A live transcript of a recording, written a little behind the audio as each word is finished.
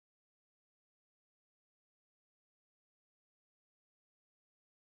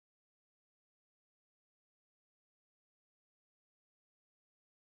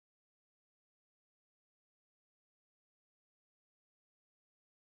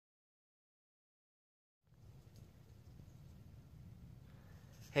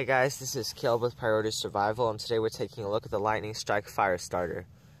Hey guys, this is Caleb with Priority Survival, and today we're taking a look at the Lightning Strike Fire Starter.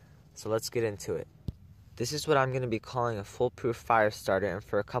 So let's get into it. This is what I'm going to be calling a foolproof fire starter, and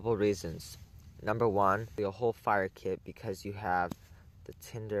for a couple reasons. Number one, a whole fire kit, because you have the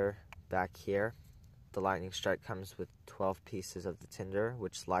tinder back here. The Lightning Strike comes with 12 pieces of the tinder,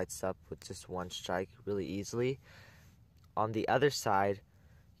 which lights up with just one strike really easily. On the other side,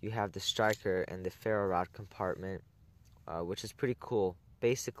 you have the striker and the ferro rod compartment, which is pretty cool.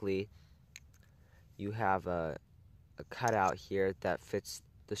 Basically, you have a cutout here that fits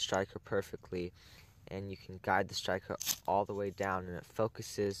the striker perfectly, and you can guide the striker all the way down, and it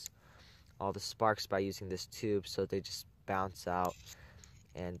focuses all the sparks by using this tube, so they just bounce out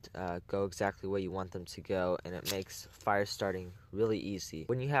and go exactly where you want them to go, and it makes fire starting really easy.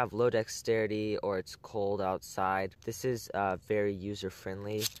 When you have low dexterity or it's cold outside, this is very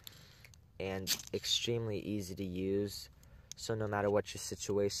user-friendly and extremely easy to use. So no matter what your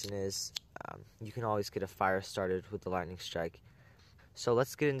situation is, you can always get a fire started with the Lightning Strike. So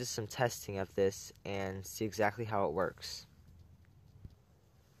let's get into some testing of this and see exactly how it works.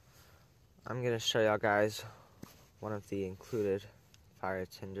 I'm going to show y'all guys one of the included fire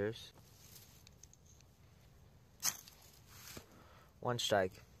tinders. One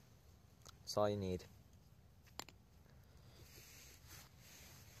strike. That's all you need.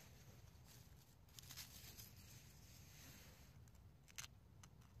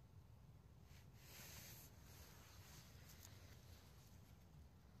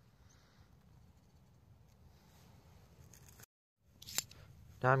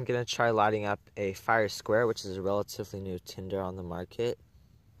 Now I'm going to try lighting up a fire square, which is a relatively new tinder on the market.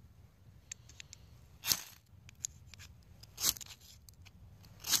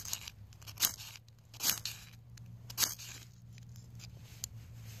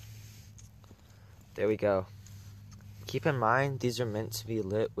 There we go. Keep in mind, these are meant to be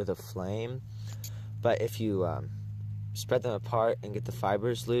lit with a flame, but if you spread them apart and get the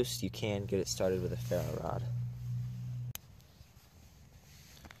fibers loose, you can get it started with a ferro rod.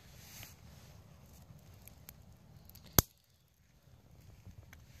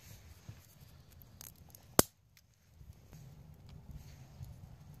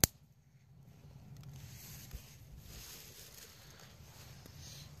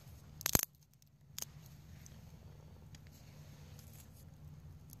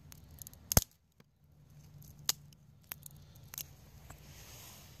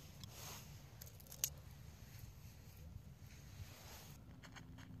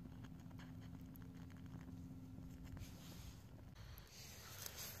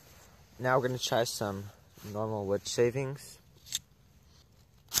 Now we're going to try some normal wood shavings.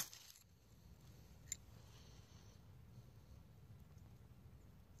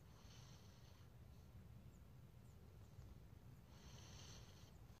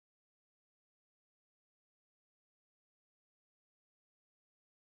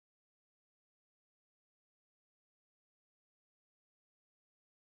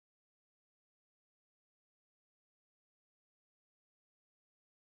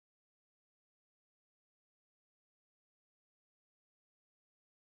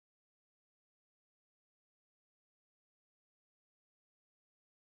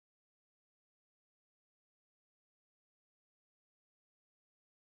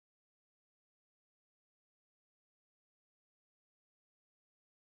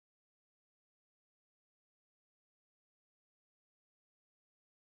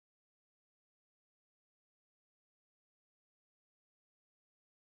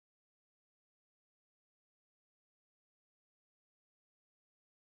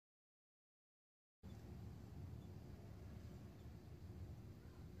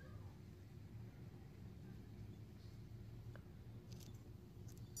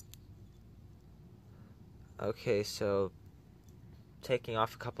 Okay, so taking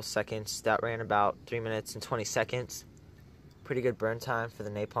off a couple seconds, that ran about 3 minutes and 20 seconds. Pretty good burn time for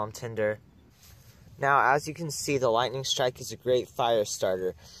the napalm tinder. Now, as you can see, the Lightning Strike is a great fire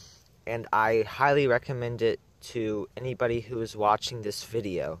starter, and I highly recommend it to anybody who is watching this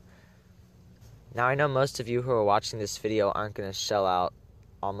video. Now, I know most of you who are watching this video aren't going to shell out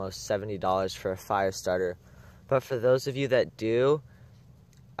almost $70 for a fire starter, but for those of you that do,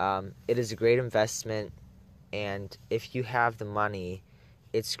 it is a great investment. And if you have the money,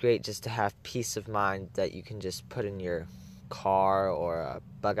 it's great just to have peace of mind that you can just put in your car or a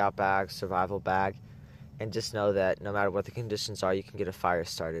bug-out bag, survival bag, and just know that no matter what the conditions are, you can get a fire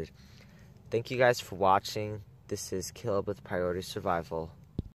started. Thank you guys for watching. This is Caleb with Priority Survival.